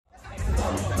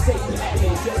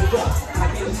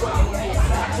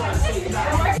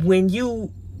When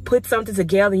you put something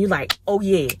together and you're like, oh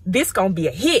yeah, this gonna be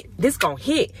a hit, this gonna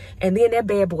hit, and then that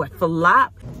bad boy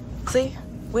flop. See,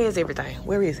 where's everything?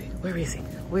 Where is it? Where is it?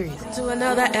 Where is it? To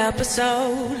another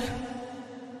episode.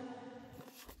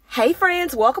 Hey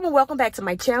friends, welcome and welcome back to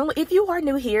my channel. If you are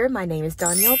new here, my name is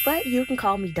Danielle, but you can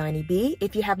call me Donnie B.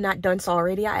 If you have not done so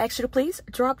already, I ask you to please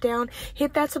drop down,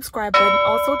 hit that subscribe button,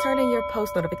 also turn on your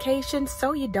post notifications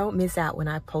so you don't miss out when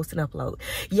I post and upload.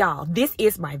 Y'all, this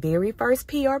is my very first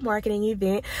PR marketing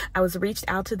event. I was reached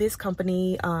out to this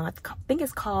company, I think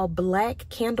it's called Black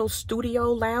Candle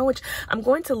Studio Lounge. I'm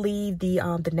going to leave the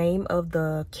name of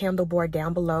the candle board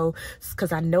down below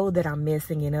because I know that I'm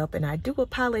messing it up and I do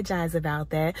apologize about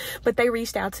that. But they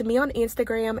reached out to me on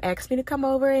Instagram, asked me to come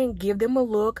over and give them a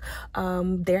look.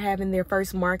 They're having their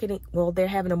first marketing, well, they're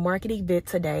having a marketing event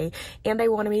today, and they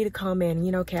wanted me to come and,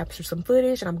 you know, capture some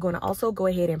footage. And I'm going to also go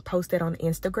ahead and post it on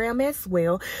Instagram as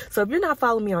well. So if you're not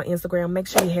following me on Instagram, make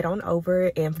sure you head on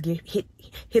over and hit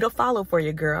a follow for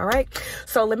your girl, all right?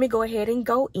 So let me go ahead and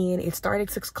go in. It started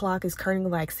at 6 o'clock. It's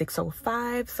currently like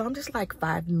 6:05. So I'm just like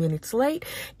 5 minutes late.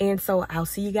 And so I'll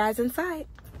see you guys inside.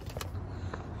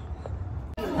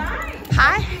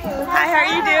 Hi, how are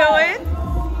you doing?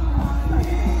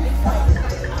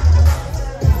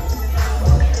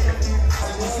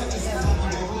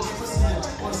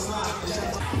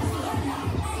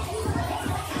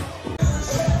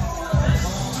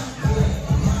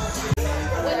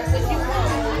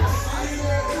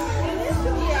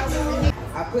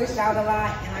 I pushed out a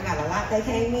lot and I got a lot that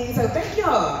came in, so thank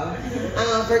y'all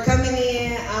for coming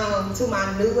in to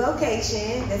my new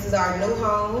location. This is our new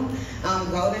home,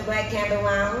 Golden Black Candle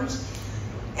Lounge.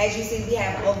 As you see, we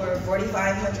have over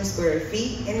 4,500 square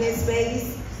feet in this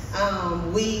space.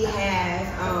 We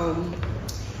have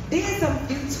did some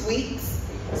few tweaks.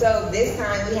 So this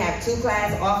time we have 2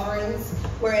 class offerings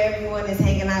where everyone is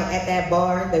hanging out at that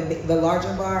bar, the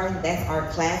larger bar. That's our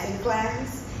classic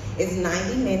class. It's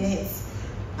 90 minutes.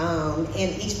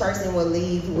 And each person will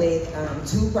leave with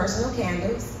 2 personal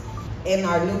candles. In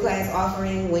our new class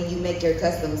offering, when you make your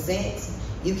custom scents,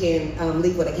 you can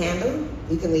leave with a candle,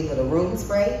 you can leave with a room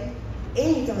spray,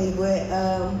 and you can leave with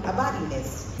a body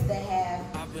mist. They have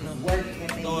work and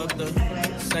they throw up the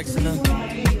sex in them.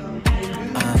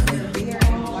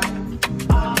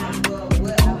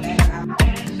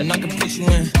 And I can put you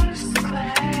in.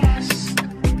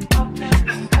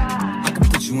 I can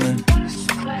put you in.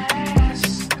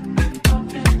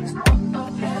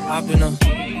 Hop in them,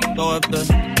 throw up the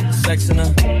sex in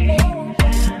them.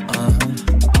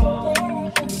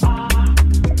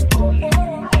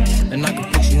 And I can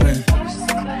put you in.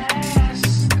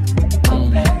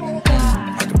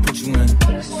 I can put you in.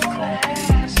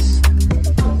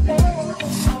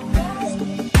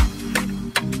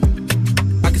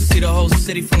 I can see the whole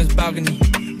city from this balcony.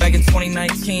 Back in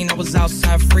 2019, I was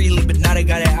outside freely, but now they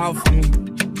got it out for me.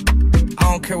 I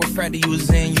don't care what frat you was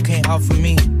in, you can't out for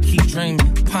me. Keep dreaming,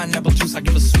 pineapple juice, I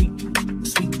give a sweet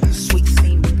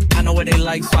semen. I know what they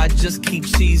like, so I just keep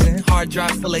cheesing. Hard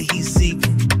drive full of heat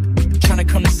seeking. Tryna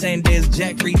come the same day as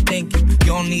Jack, rethinking. You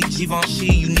don't need Givenchy,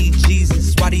 you need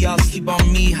Jesus. Why do y'all sleep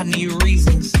on me? I need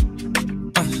reasons.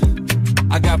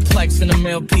 I got Plex in the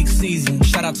mail peak season.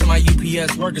 Shout out to my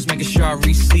UPS workers, making sure I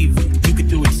receive it. You can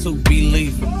do it too,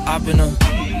 believe it. I've been a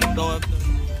throw up.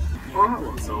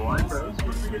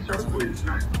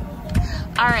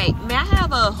 Alright, may I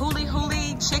have a huli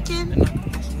chicken?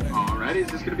 Alrighty,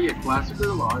 is this gonna be a classic or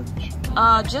a large?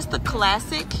 Just a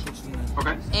classic.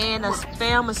 Okay. And a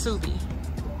spam musubi.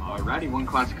 Alrighty, 1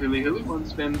 classic huli, 1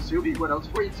 spam musubi. What else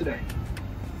for you today?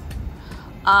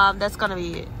 That's gonna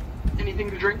be it. Anything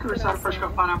to drink or a side of fresh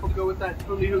cut pineapple to go with that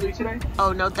huli today?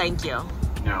 Oh, no thank you.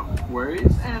 No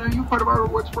worries. And are you part of our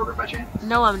rewards program by chance?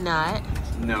 No, I'm not.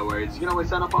 No worries. You can always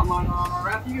sign up online or on our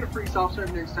app. You get a free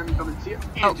self-serve next time you come and see us.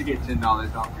 And you get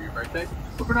 $10 off for your birthday.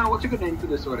 But for now, what's a good name for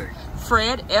this order?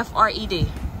 Fred, F-R-E-D.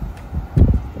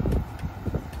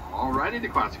 Alrighty, the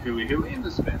classic huli and the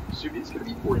spam musubi is going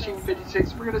to be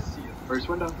 $14.56. We're going to see you. First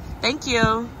window. Thank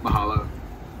you. Mahalo.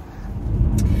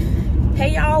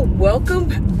 Hey y'all, welcome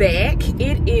back.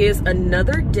 It is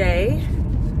another day,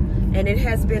 and it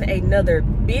has been another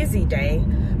busy day.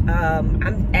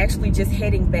 I'm actually just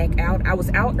heading back out. I was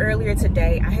out earlier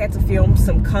today. I had to film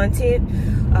some content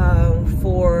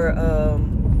for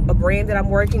a brand that I'm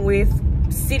working with,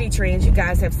 City Trends. You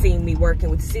guys have seen me working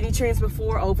with City Trends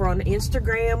before over on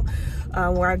Instagram,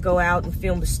 where I go out and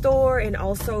film the store and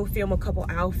also film a couple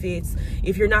outfits.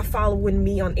 If you're not following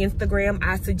me on Instagram,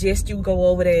 I suggest you go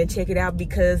over there and check it out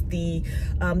because the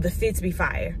fits be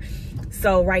fire.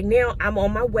 So right now I'm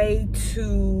on my way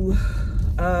to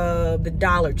the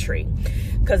Dollar Tree,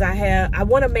 because I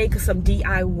want to make some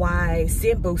DIY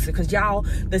scent booster, because y'all,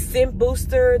 the scent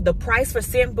booster, the price for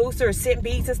scent booster, scent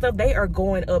beads and stuff, they are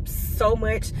going up so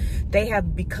much. They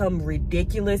have become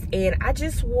ridiculous, and I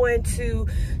just want to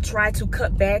try to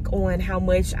cut back on how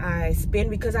much I spend,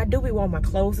 because I do want my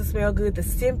clothes to smell good. The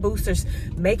scent boosters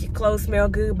make your clothes smell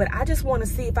good, but I just want to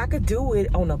see if I could do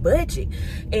it on a budget.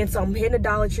 And so I'm hitting the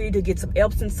Dollar Tree to get some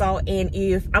Epsom salt, and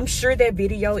if I'm sure that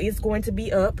video is going to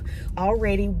be up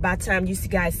already by the time you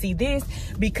guys see this,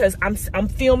 because I'm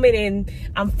filming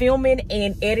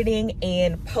and editing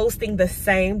and posting the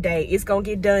same day. It's gonna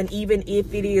get done even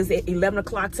if it is at 11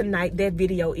 o'clock tonight. That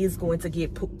video is going to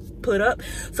get put up,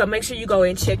 so make sure you go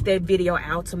and check that video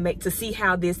out to see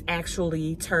how this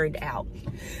actually turned out.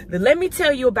 But let me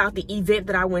tell you about the event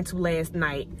that I went to last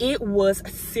night. It was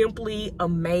simply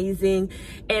amazing,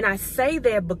 and I say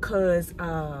that because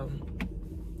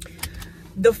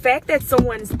the fact that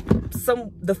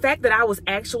I was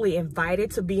actually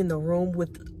invited to be in the room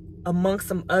with amongst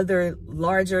some other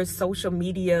larger social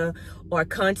media or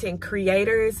content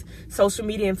creators, social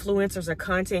media influencers or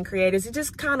content creators, it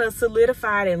just kind of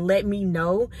solidified and let me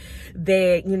know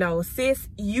that, you know, sis,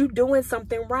 you doing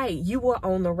something right. You were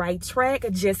on the right track.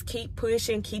 Just keep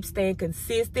pushing, keep staying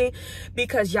consistent,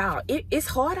 because y'all, it's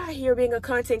hard out here being a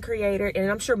content creator.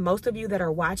 And I'm sure most of you that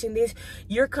are watching this,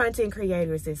 you're content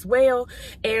creators as well.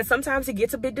 And sometimes it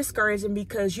gets a bit discouraging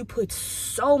because you put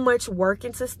so much work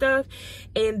into stuff,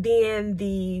 and then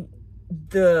the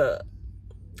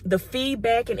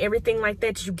feedback and everything like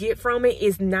that you get from it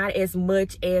is not as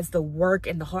much as the work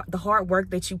and the hard work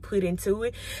that you put into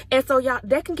it. And so y'all,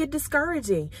 that can get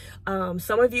discouraging.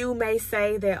 Some of you may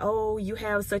say that, oh, you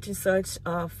have such and such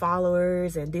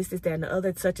followers and this, that, and the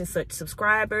other, such and such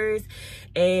subscribers.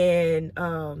 And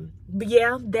but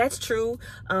yeah, that's true.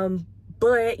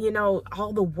 But, you know,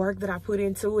 all the work that I put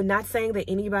into it, not saying that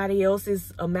anybody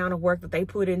else's amount of work that they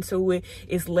put into it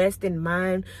is less than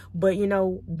mine. But, you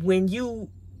know, when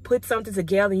you put something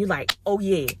together and you're like, oh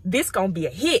yeah, this gonna be a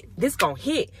hit, this gonna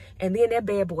hit, and then that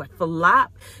bad boy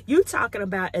flop, you talking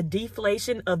about a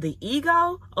deflation of the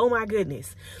ego. Oh my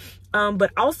goodness.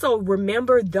 But also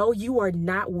remember, though you are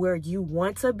not where you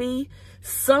want to be,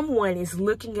 someone is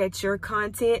looking at your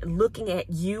content, looking at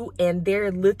you, and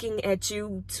they're looking at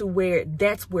you to where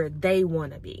that's where they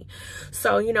want to be.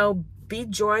 So, you know, be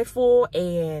joyful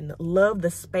and love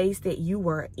the space that you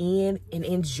are in and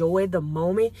enjoy the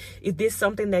moment. If this is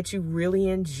something that you really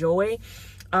enjoy,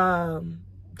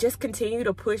 just continue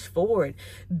to push forward.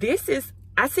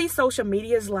 I see social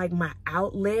media as like my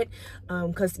outlet,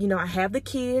 because, you know, I have the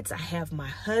kids, I have my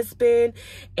husband,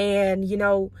 and, you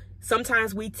know,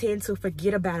 sometimes we tend to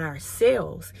forget about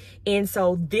ourselves. And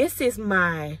so this is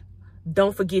my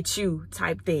don't forget you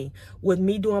type thing. With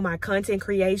me doing my content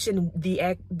creation,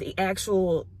 the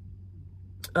actual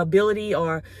ability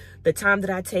or the time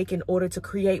that I take in order to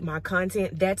create my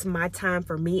content, that's my time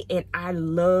for me. And I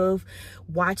love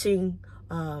watching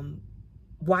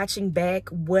back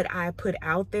what I put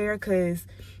out there, because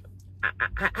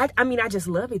I mean, I just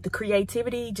love it. The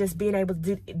creativity, just being able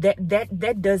to do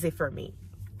that does it for me.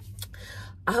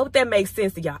 I hope that makes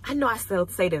sense to y'all. I know I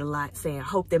say that a lot, saying I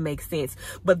hope that makes sense,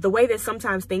 but the way that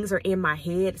sometimes things are in my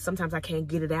head, sometimes I can't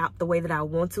get it out the way that I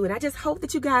want to, and I just hope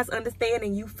that you guys understand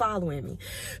and you following me.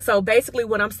 So basically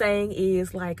what I'm saying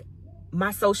is, like,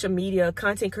 my social media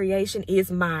content creation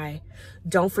is my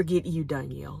don't forget you,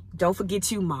 Danielle. Don't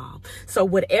forget you, mom. So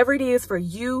whatever it is for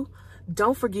you,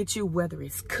 don't forget you. Whether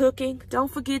it's cooking, don't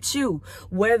forget you.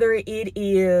 Whether it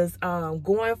is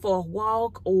going for a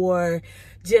walk or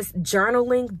just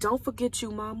journaling, don't forget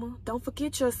you, mama. Don't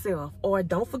forget yourself, or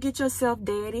don't forget yourself,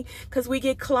 daddy, because we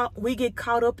get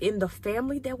caught up in the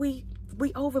family that we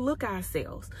overlook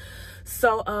ourselves.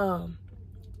 So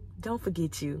don't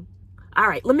forget you. All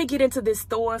right, let me get into this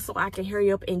store so I can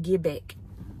hurry up and get back.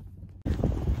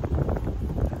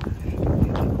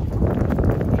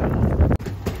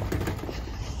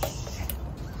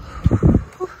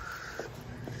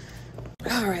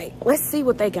 All right, let's see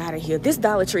what they got in here. This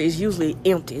Dollar Tree is usually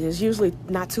empty. There's usually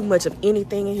not too much of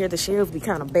anything in here. The shelves be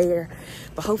kind of bare,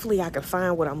 but hopefully I can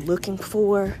find what I'm looking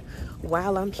for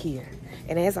while I'm here.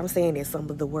 And as I'm saying this, some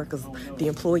of the workers, the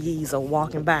employees are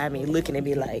walking by me, looking at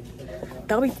me like,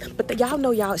 but y'all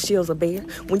know y'all shelves are bare.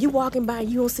 When you walking by,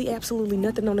 you don't see absolutely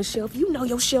nothing on the shelf. You know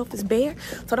your shelf is bare,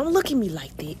 so don't look at me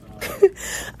like that.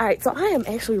 All right, so I am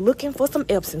actually looking for some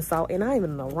Epsom salt, and I am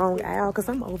in the wrong aisle because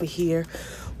I'm over here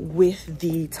with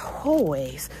the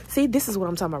toys. See, this is what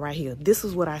I'm talking about right here. This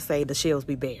is what I say the shelves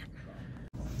be bare.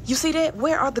 You see that?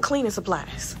 Where are the cleaning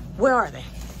supplies? Where are they?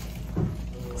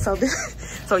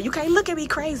 So you can't look at me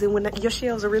crazy when your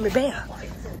shelves are really bare.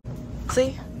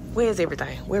 See, where's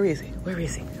everything? Where is it? Where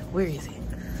is it? Where is it?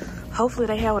 Hopefully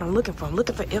they have what I'm looking for. I'm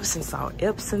looking for Epsom salt.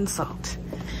 Epsom salt.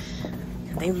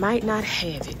 They might not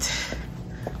have it.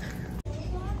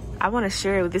 I want to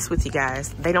share this with you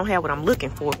guys. They don't have what I'm looking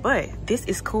for, but this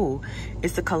is cool.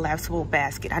 It's a collapsible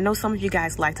basket. I know some of you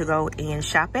guys like to go and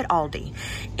shop at Aldi,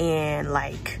 and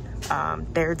like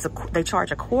they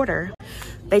charge a quarter.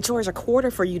 They charge a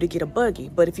quarter for you to get a buggy,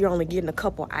 but if you're only getting a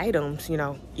couple items, you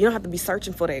know, you don't have to be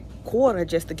searching for that quarter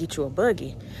just to get you a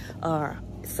buggy.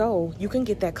 So you can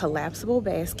get that collapsible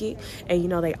basket, and you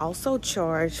know, they also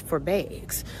charge for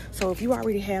bags. So if you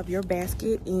already have your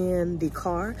basket in the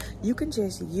car, you can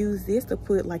just use this to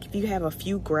put, like, if you have a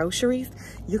few groceries,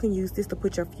 you can use this to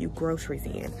put your few groceries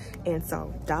in. And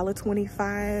so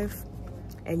 $1.25,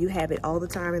 and you have it all the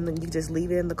time, and then you just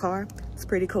leave it in the car. It's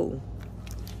pretty cool.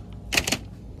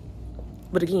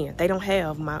 But again, they don't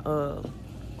have my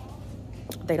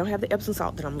they don't have the Epsom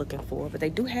salt that I'm looking for, but they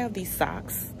do have these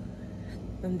socks,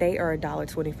 and they are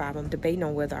 $1.25. I'm debating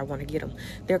on whether I want to get them.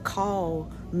 They're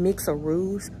called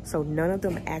mix-a-roos, so none of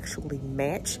them actually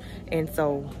match, and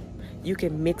so you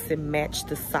can mix and match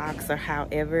the socks or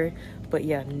however, but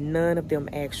yeah, none of them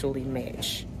actually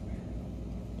match.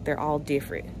 They're all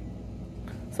different,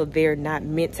 so they're not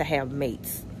meant to have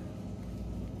mates.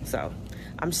 So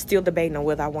I'm still debating on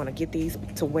whether I want to get these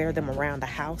to wear them around the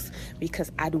house,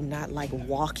 because I do not like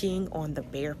walking on the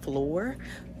bare floor.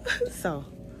 So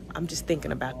I'm just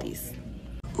thinking about these.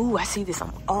 Ooh, I see this.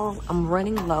 I'm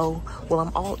running low. Well,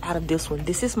 I'm all out of this one.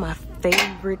 This is my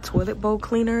favorite toilet bowl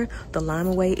cleaner, the Lime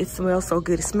Away. It smells so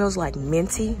good. It smells like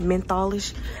minty,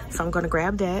 mentholish. So I'm gonna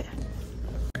grab that.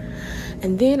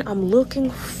 And then I'm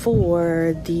looking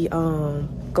for the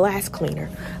glass cleaner.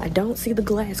 I don't see the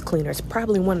glass cleaner. It's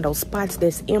probably one of those spots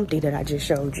that's empty that I just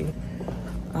showed you.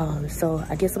 So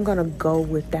I guess I'm gonna go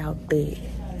without that,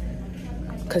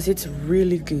 because it's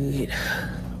really good.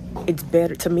 It's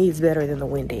better, to me, it's better than the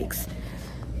Windex.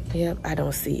 Yep, I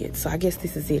don't see it. So I guess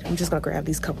this is it. I'm just gonna grab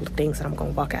these couple of things and I'm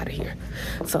gonna walk out of here.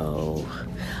 So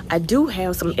I do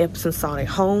have some Epsom salt at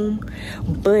home,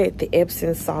 but the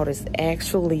Epsom salt is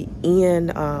actually in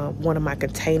one of my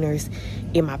containers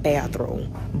in my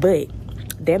bathroom. But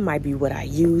that might be what I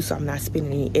use, so I'm not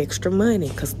spending any extra money,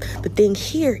 because the thing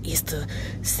here is to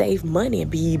save money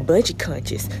and be budget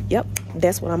conscious. Yep,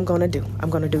 that's what I'm gonna do. I'm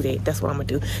gonna do that. That's what I'm gonna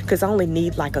do, because I only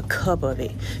need like a cup of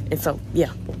it. And so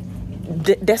yeah,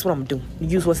 that's what I'm gonna do.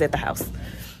 Use what's at the house.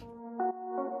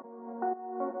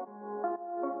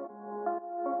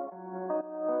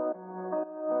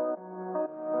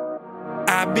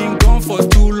 I've been gone for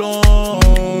too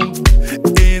long,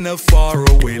 in a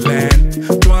faraway land,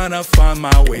 trying to find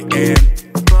my way in,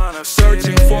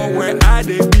 searching for where I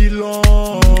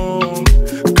belong,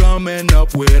 coming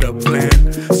up with a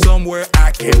plan, somewhere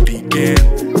I can begin.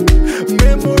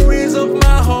 Memories of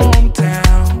my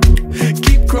hometown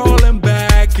keep crawling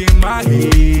back in my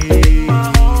head.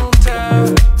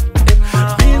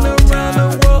 Been around the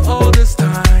world all this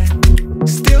time,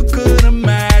 still couldn't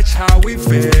match how we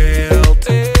felt,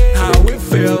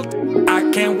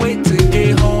 I can't wait to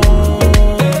get home.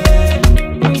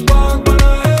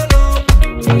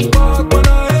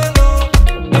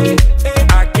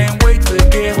 I can't wait to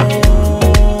get home.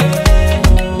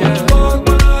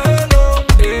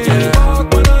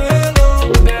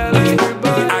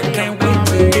 I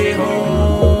can't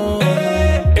wait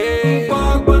to get home.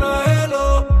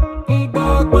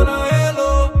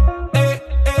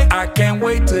 I can't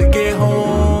wait to get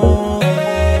home.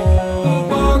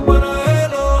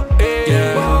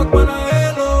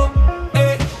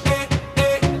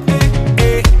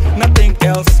 Nothing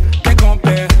else can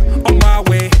compare. On my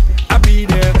way, I'll be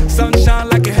there. Sunshine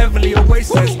like a heavenly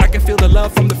oasis. I can feel the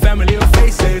love from the familiar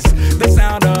faces. The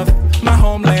sound of my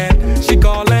homeland. She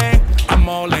calling, I'm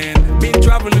all in. Been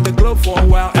traveling the globe for a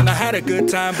while and I had a good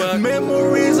time, but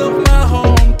memories of my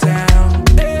hometown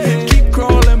keep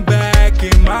crawling back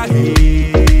in my head.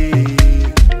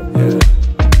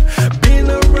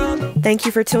 Thank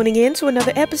you for tuning in to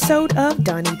another episode of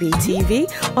donyb TV.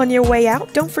 On your way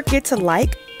out, don't forget to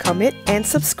like, comment, and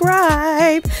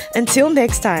subscribe. Until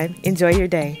next time, enjoy your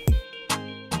day.